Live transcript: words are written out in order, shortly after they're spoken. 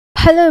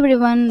Hello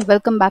everyone,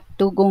 welcome back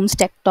to Goms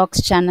Tech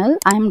Talks channel.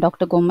 I am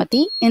Dr.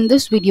 Gomati. In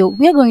this video,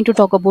 we are going to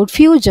talk about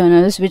few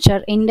journals which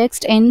are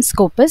indexed in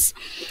Scopus.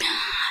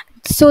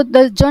 So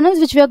the journals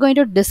which we are going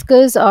to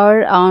discuss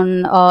are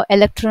on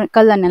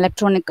electrical and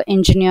electronic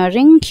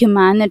engineering,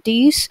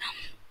 humanities,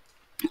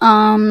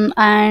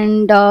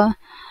 and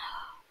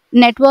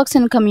networks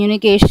and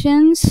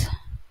communications,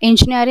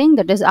 engineering,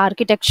 that is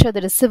architecture,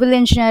 that is civil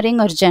engineering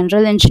or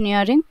general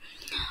engineering,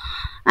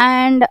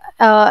 and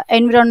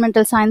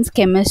environmental science,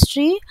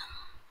 chemistry.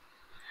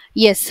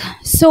 Yes,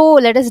 so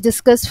let us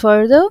discuss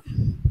further.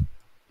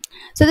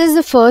 So this is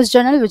the first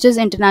journal, which is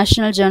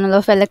International Journal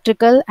of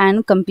Electrical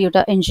and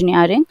Computer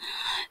Engineering.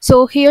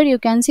 So here you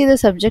can see the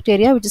subject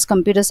area, which is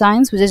computer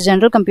science, which is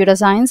general computer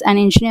science, and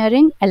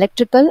engineering,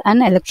 electrical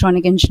and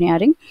electronic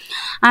engineering.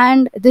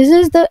 And this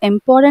is the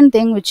important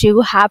thing which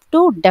you have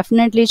to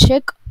definitely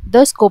check: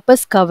 the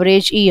Scopus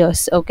coverage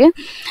years. Okay,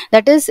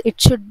 that is, it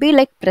should be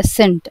like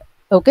present.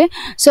 Okay,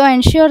 so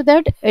ensure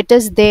that it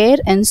is there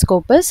in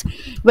Scopus.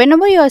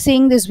 Whenever you are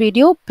seeing this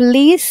video,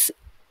 please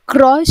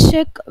cross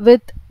check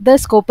with the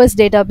Scopus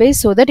database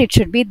so that it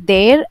should be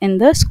there in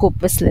the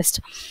Scopus list.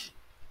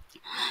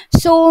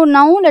 So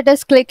now let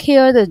us click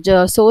here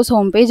the source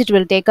homepage. It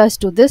will take us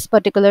to this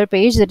particular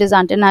page, that is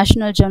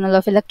International Journal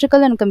of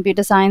Electrical and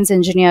Computer Science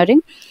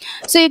Engineering.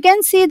 So you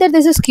can see that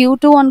this is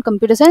Q2 on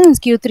computer science and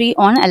Q3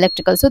 on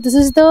electrical. So this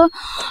is the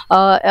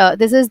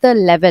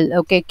level.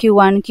 Okay,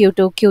 Q1,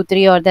 Q2,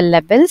 Q3 are the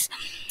levels.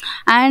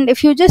 And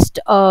if you just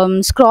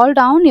scroll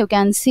down, you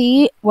can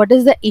see what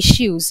is the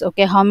issues.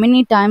 Okay, how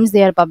many times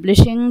they are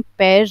publishing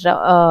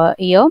per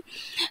year.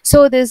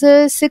 So this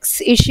is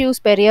 6 issues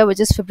per year, which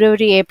is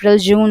February, April,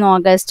 June,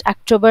 August,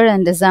 October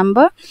and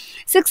December.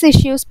 6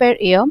 issues per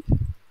year.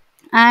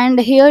 And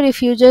here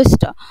if you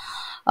just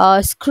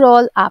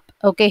scroll up,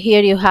 okay,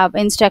 here you have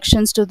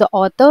instructions to the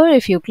author.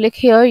 If you click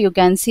here, you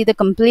can see the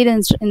complete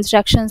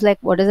instructions, like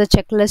what is a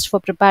checklist for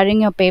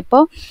preparing your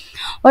paper,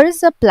 what is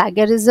the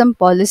plagiarism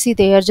policy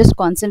they are just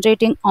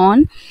concentrating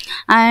on,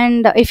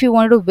 and if you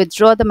want to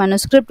withdraw the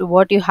manuscript,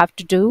 what you have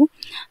to do,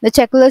 the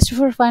checklist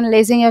for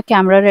finalizing your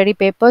camera ready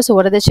paper. So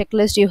what are the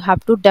checklists you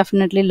have to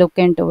definitely look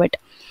into it.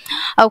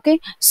 Okay,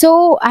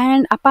 so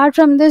and apart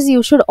from this,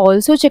 you should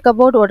also check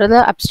about what are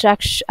the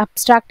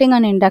abstracting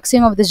and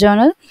indexing of the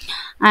journal,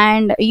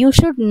 and you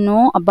should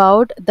know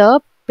about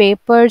the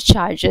paper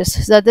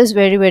charges. That is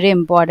very, very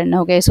important.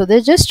 Okay, so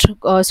they just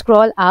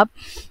scroll up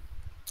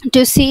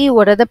to see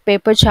what are the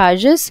paper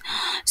charges.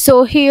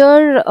 So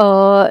here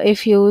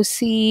if you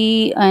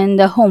see in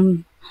the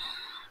home,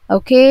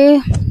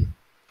 okay,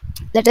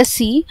 let us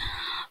see.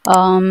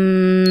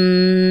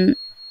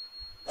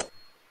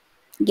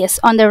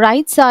 Yes, on the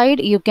right side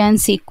you can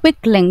see quick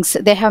links.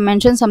 They have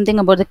mentioned something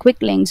about the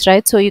quick links,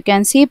 right? So you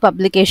can see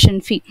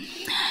publication fee.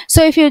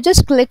 So if you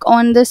just click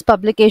on this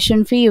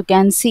publication fee, you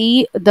can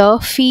see the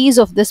fees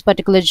of this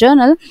particular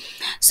journal.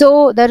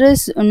 So there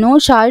is no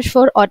charge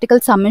for article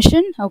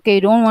submission. Okay,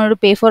 you don't want to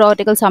pay for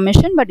article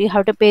submission, but you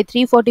have to pay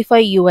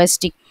 345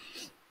 USD.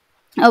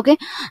 Okay,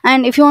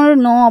 and if you want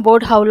to know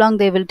about how long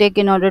they will take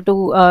in order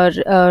to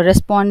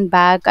respond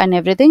back and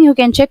everything, you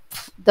can check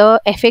the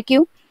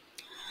FAQ.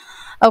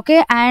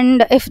 Okay,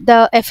 and if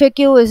the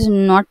FAQ is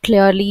not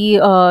clearly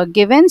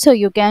given, so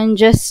you can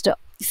just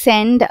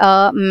send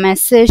a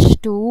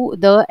message to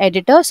the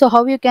editor. So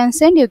how you can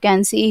send, you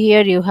can see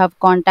here you have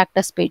contact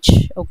us page.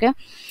 Okay,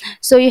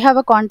 so you have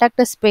a contact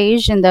us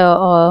page in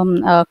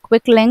the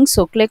quick link.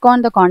 So click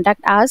on the contact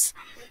us,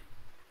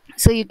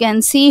 so you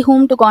can see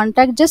whom to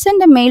contact. Just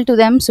send a mail to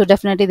them, so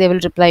definitely they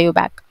will reply you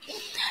back.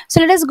 So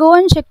let us go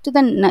and check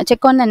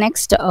on the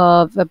next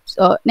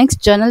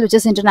journal, which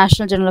is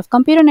International Journal of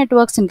Computer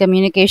Networks and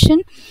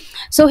Communication.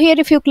 So here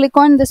if you click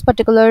on this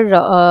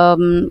particular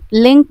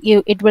link,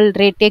 it will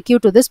take you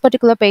to this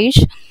particular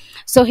page.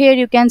 So here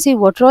you can see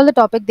what are all the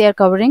topic they are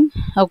covering.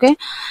 Okay,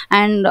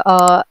 and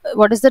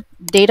what is the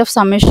date of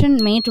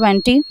submission? May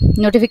 20.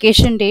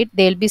 Notification date,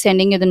 they'll be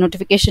sending you the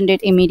notification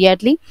date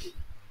immediately,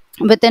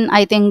 within,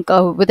 I think,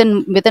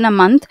 within a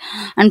month.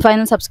 And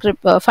final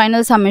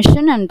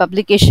submission and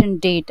publication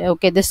date.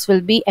 Okay, this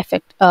will be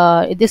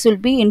this will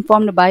be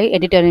informed by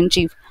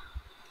editor-in-chief.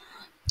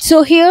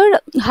 So here,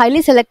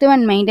 highly selective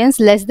and maintains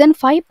less than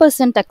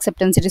 5%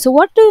 acceptance rate. So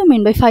what do you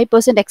mean by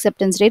 5%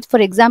 acceptance rate? For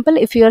example,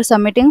 if you are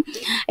submitting,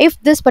 if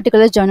this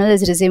particular journal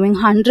is receiving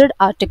 100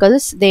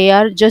 articles, they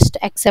are just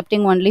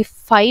accepting only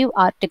 5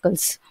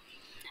 articles.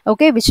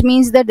 Okay, which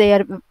means that they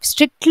are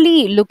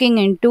strictly looking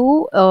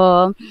into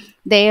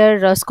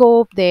their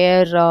scope,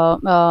 their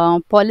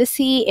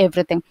policy,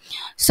 everything.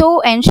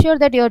 So ensure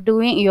that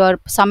you are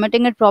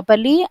submitting it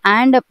properly,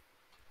 and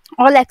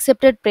all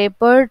accepted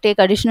paper take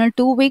additional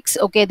 2 weeks.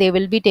 Okay, they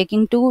will be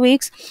taking 2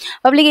 weeks.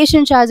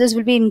 Publication charges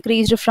will be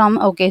increased from,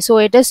 okay, so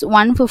it is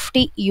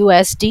 150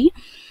 USD.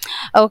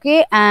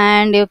 Okay,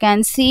 and you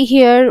can see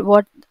here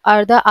what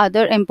are the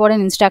other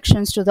important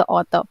instructions to the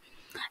author.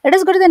 Let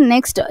us go to the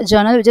next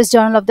journal, which is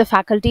Journal of the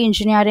Faculty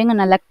Engineering and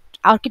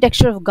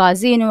architecture of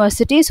Gazi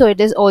University, so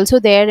it is also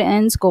there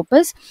in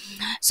Scopus.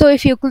 So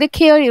if you click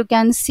here, you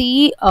can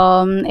see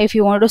if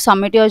you want to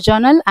submit your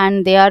journal,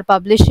 and they are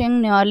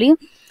publishing nearly.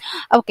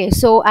 Okay,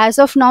 so as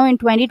of now in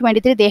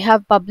 2023, they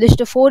have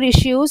published 4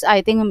 issues.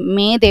 I think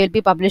May they will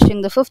be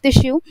publishing the 5th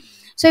issue.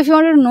 So if you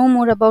want to know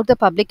more about the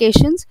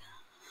publications,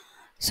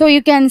 so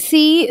you can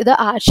see the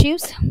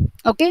archives.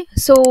 Okay,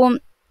 so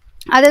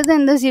other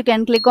than this, you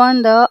can click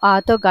on the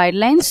author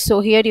guidelines.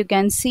 So here you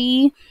can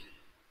see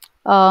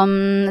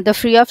the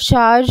free of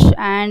charge,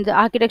 and the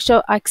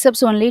architecture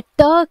accepts only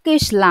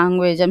Turkish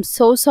language. I'm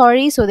so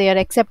sorry. So they are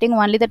accepting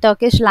only the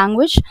Turkish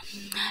language.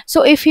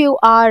 So if you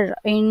are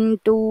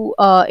into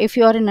if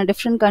you are in a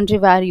different country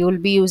where you will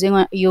be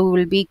using you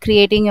will be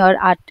creating your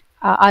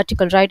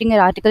article, writing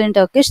your article in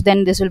Turkish,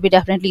 then this will be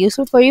definitely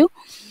useful for you.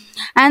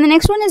 And the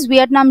next one is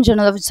Vietnam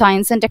Journal of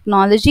Science and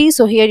Technology.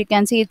 So here you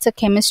can see it's a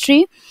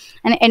chemistry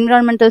and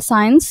environmental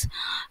science.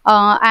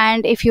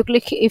 And if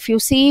you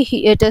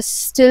see, it is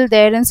still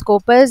there in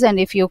Scopus. And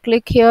if you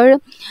click here,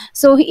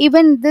 so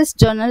even this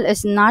journal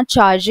is not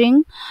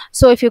charging.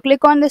 So if you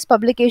click on this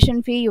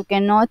publication fee, you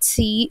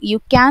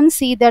can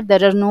see that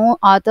there are no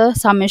other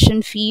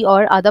submission fee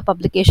or other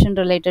publication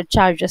related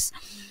charges.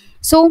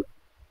 So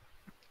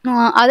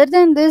other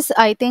than this,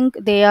 I think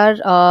they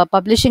are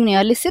publishing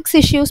nearly 6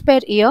 issues per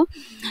year.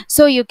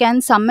 So you can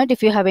submit.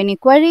 If you have any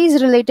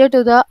queries related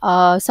to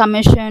the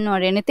submission or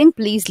anything,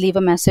 please leave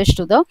a message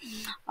to the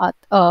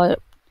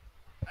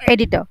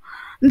editor.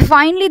 And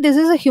finally, this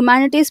is a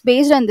humanities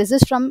based, and this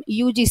is from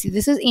UGC.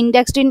 This is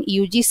indexed in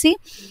UGC,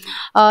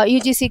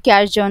 UGC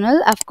CARE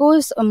journal. Of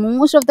course,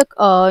 most of the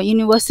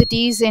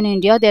universities in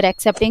India, they're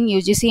accepting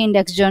UGC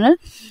index journal.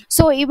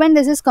 So even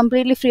this is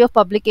completely free of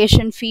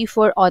publication fee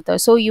for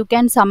authors. So you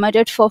can submit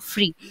it for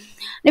free.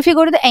 If you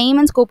go to the aim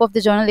and scope of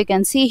the journal, you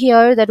can see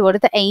here that what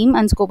is the aim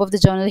and scope of the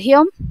journal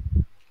here.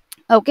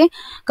 Okay,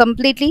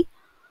 completely.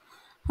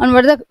 And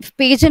what are the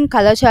page and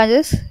color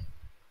charges?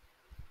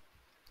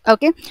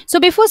 Okay, so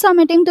before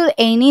submitting to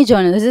any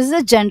journal, this is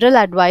a general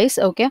advice.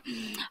 Okay,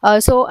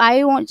 so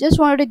I just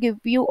wanted to give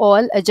you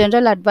all a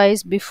general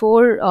advice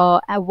before,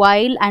 a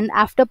while, and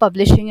after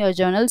publishing your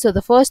journal. So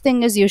the first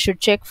thing is you should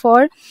check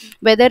for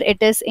whether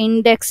it is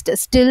indexed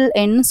still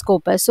in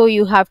Scopus. So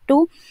you have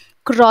to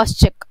cross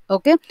check.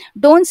 Okay,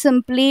 don't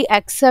simply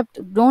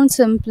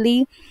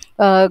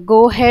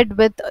go ahead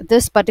with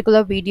this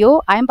particular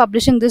video. I am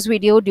publishing this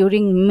video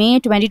during May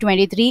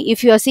 2023.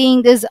 If you are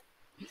seeing this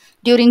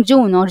during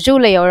June or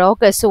July or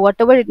August, so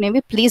whatever it may be,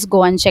 please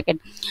go and check it.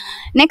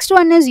 Next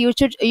one is you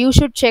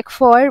should check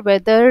for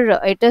whether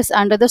it is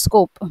under the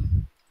scope.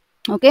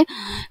 Okay,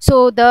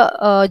 so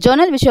the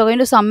journal which you are going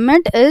to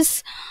submit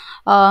is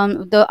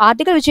the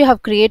article which you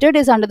have created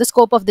is under the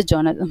scope of the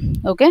journal.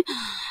 Okay,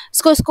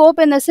 so scope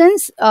in the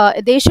sense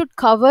they should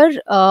cover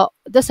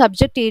the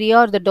subject area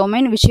or the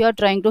domain which you are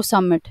trying to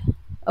submit.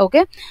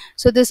 Okay,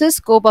 so this is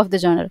scope of the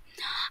journal.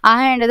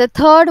 And the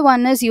third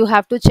one is you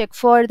have to check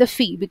for the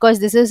fee, because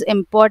this is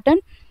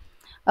important.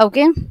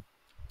 Okay,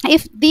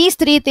 if these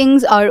 3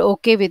 things are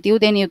okay with you,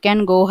 then you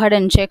can go ahead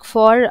and check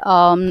for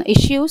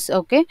issues.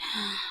 Okay,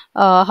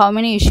 how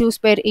many issues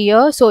per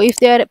year. So if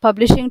they are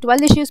publishing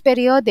 12 issues per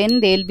year, then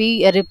they'll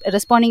be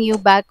responding you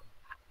back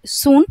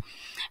soon.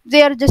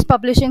 They are just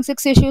publishing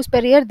 6 issues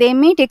per year, they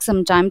may take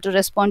some time to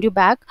respond you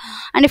back.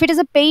 And if it is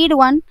a paid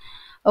one,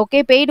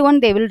 okay, paid one,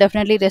 they will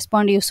definitely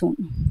respond you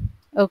soon.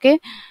 Okay,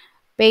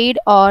 paid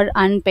or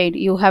unpaid,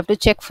 you have to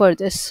check for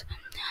this.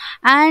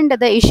 And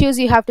the issues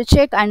you have to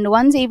check, and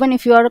once, even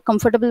if you are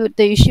comfortable with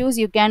the issues,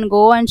 you can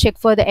go and check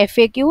for the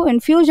FAQ. In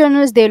few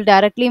journals, they'll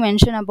directly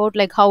mention about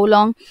like how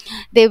long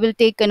they will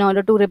take in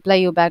order to reply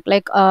you back,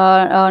 like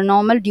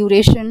normal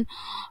duration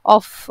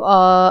of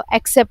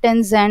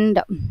acceptance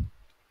and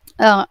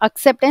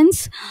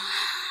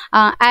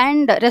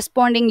and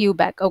responding you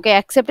back. Okay,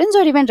 acceptance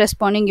or even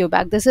responding you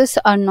back, this is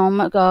a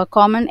normal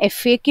common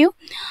FAQ.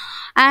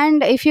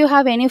 And if you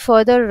have any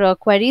further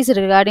queries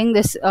regarding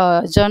this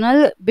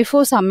journal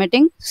before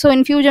submitting, so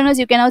in few journals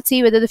you cannot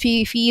see whether the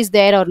fee is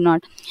there or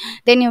not,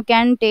 then you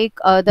can take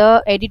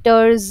the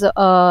editor's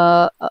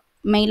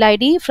mail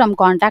ID from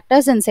contact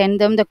us and send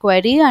them the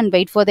query and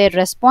wait for their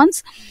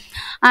response.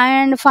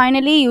 And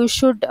finally, you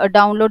should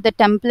download the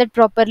template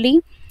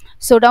properly.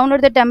 So download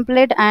the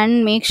template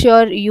and make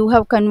sure you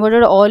have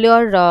converted all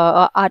your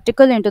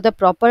article into the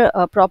proper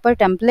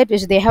template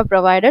which they have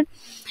provided.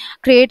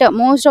 Create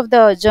most of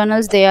the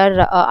journals, they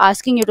are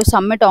asking you to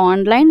submit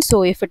online.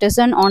 So if it is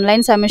an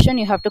online submission,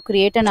 you have to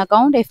create an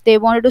account. If they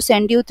wanted to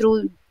send you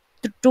through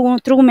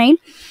mail,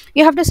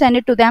 you have to send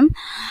it to them.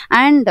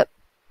 And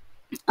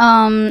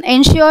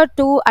ensure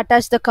to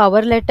attach the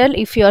cover letter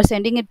if you are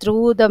sending it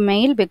through the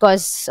mail,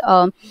 because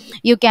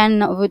you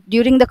can,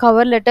 during the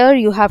cover letter,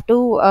 you have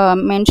to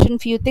mention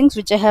few things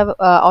which I have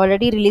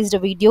already released a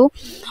video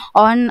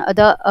on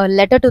the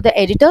letter to the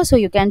editor, so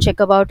you can check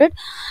about it.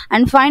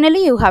 And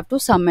finally, you have to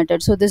submit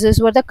it. So this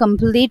is what the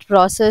complete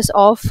process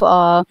of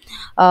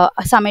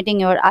submitting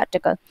your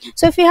article.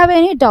 So if you have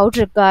any doubt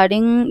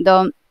regarding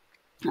the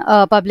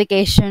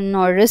publication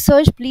or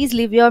research, please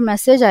leave your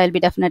message. I'll be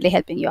definitely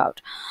helping you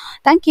out.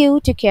 Thank you.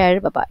 Take care.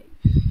 Bye bye.